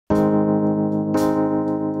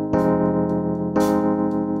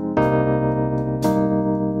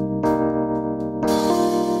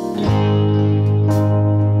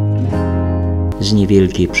Z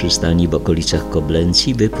niewielkiej przystani w okolicach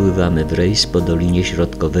Koblencji wypływamy w Rejs po dolinie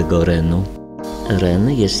środkowego Renu. Ren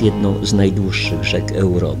jest jedną z najdłuższych rzek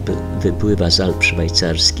Europy. Wypływa z Alp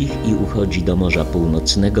Szwajcarskich i uchodzi do Morza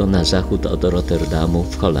Północnego na zachód od Rotterdamu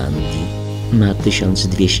w Holandii. Ma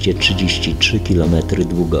 1233 km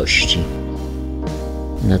długości.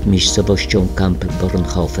 Nad miejscowością Kamp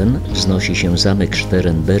Bornhofen wznosi się zamek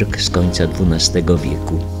Sterenberg z końca XII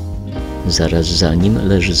wieku. Zaraz za nim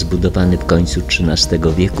leży zbudowany w końcu XIII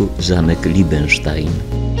wieku zamek Liebenstein.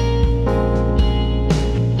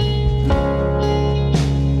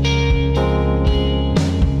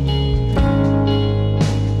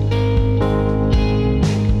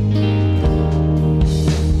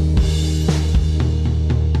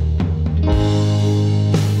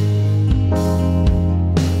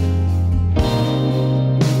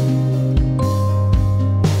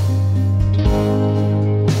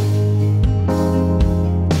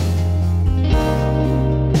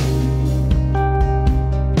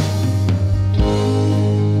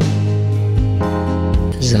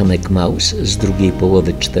 Zamek Maus z drugiej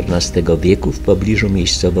połowy XIV wieku w pobliżu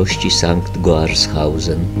miejscowości Sankt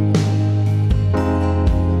Goarshausen.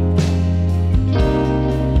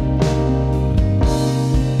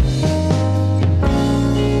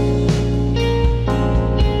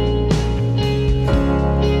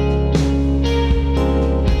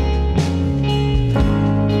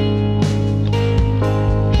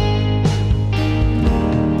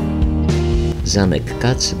 Zamek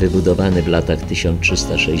Kac, wybudowany w latach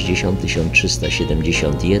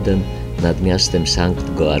 1360–1371 nad miastem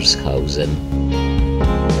Sankt Goarshausen.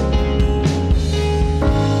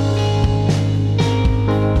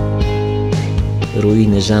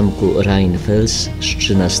 Ruiny zamku Rheinfels z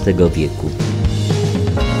XIII wieku.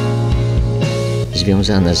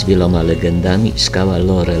 Związana z wieloma legendami skała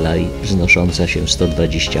Lorelei, wznosząca się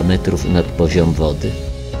 120 metrów nad poziom wody.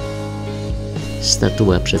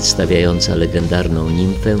 Statua przedstawiająca legendarną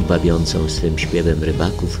nimfę bawiącą swym śpiewem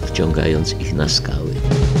rybaków, wciągając ich na skały.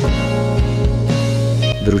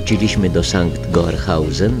 Wróciliśmy do Sankt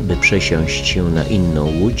Goarshausen, by przesiąść się na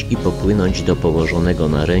inną łódź i popłynąć do położonego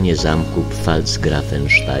na Renie zamku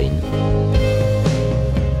Pfalzgrafenstein.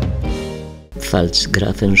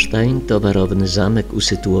 Pfalzgrafenstein to warowny zamek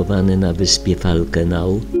usytuowany na wyspie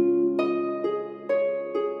Falkenau.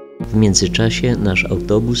 W międzyczasie nasz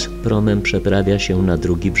autobus promem przeprawia się na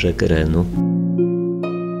drugi brzeg Renu.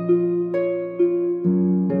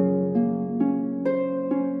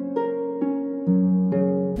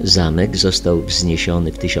 Zamek został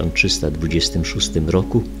wzniesiony w 1326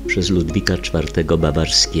 roku przez Ludwika IV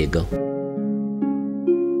Bawarskiego.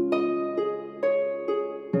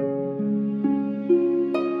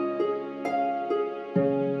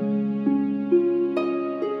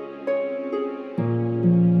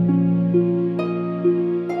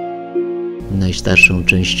 Najstarszą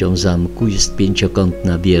częścią zamku jest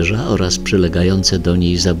pięciokątna wieża oraz przylegające do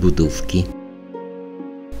niej zabudówki.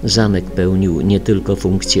 Zamek pełnił nie tylko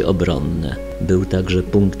funkcje obronne, był także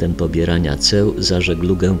punktem pobierania ceł za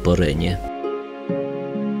żeglugę po Renie.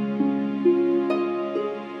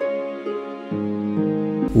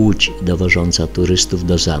 Łódź dowożąca turystów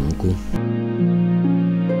do zamku.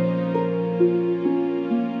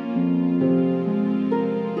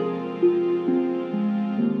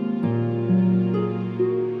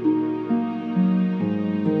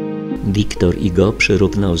 Wiktor Hugo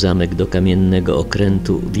przyrównał zamek do kamiennego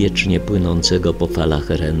okrętu wiecznie płynącego po falach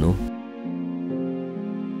Renu.